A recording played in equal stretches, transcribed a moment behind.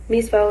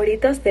Mis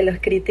favoritos de los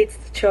Critics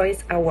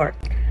Choice Awards.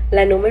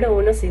 La número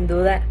 1 sin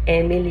duda,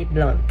 Emily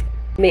Blunt.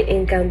 Me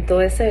encantó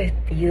ese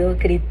vestido,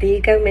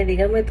 critícanme,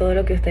 díganme todo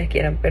lo que ustedes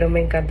quieran, pero me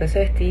encantó ese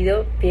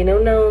vestido. Tiene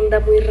una onda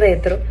muy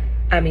retro,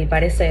 a mi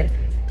parecer,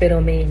 pero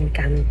me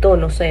encantó,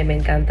 no sé, me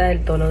encanta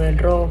el tono del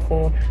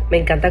rojo, me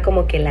encanta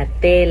como que la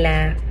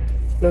tela,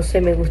 no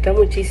sé, me gusta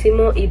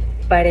muchísimo y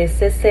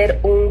parece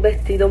ser un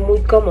vestido muy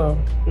cómodo,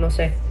 no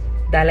sé,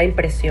 da la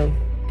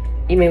impresión.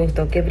 Y me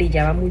gustó que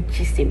brillaba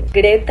muchísimo.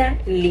 Greta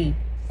Lee,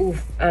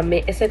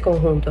 amé ese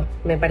conjunto,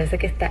 me parece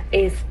que está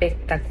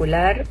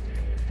espectacular.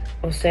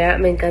 O sea,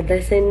 me encanta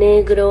ese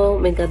negro,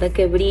 me encanta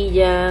que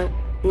brilla,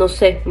 no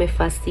sé, me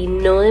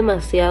fascinó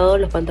demasiado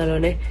los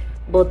pantalones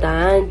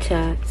bota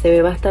ancha, se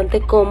ve bastante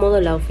cómodo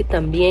el outfit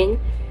también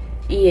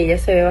y ella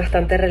se ve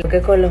bastante reloj,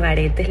 con los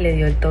aretes le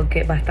dio el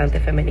toque bastante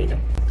femenino.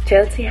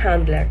 Chelsea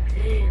Handler,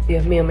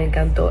 Dios mío, me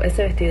encantó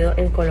ese vestido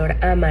en color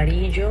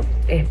amarillo,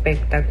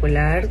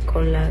 espectacular,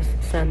 con las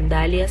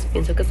sandalias,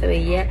 pienso que se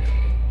veía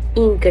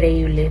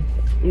increíble.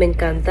 Me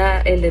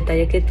encanta el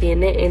detalle que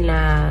tiene en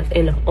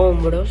los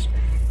hombros,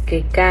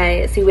 que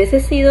cae. Si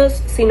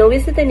no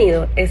hubiese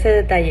tenido ese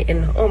detalle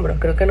en los hombros,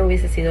 creo que no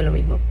hubiese sido lo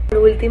mismo. Por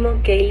último,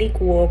 Kaylee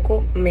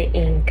Cuoco, me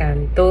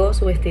encantó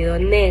su vestido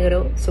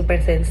negro,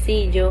 súper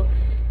sencillo,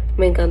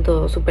 me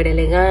encantó, súper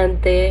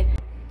elegante.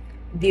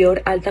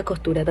 Dior alta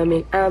costura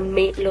también,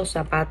 amé los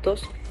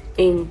zapatos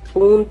en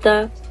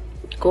punta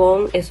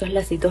con esos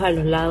lacitos a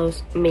los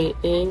lados, me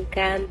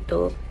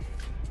encantó.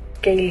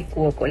 Kaylee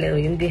Cuoco, le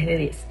doy un 10 de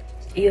 10.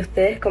 Y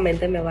ustedes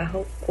coméntenme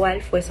abajo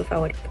cuál fue su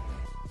favorito.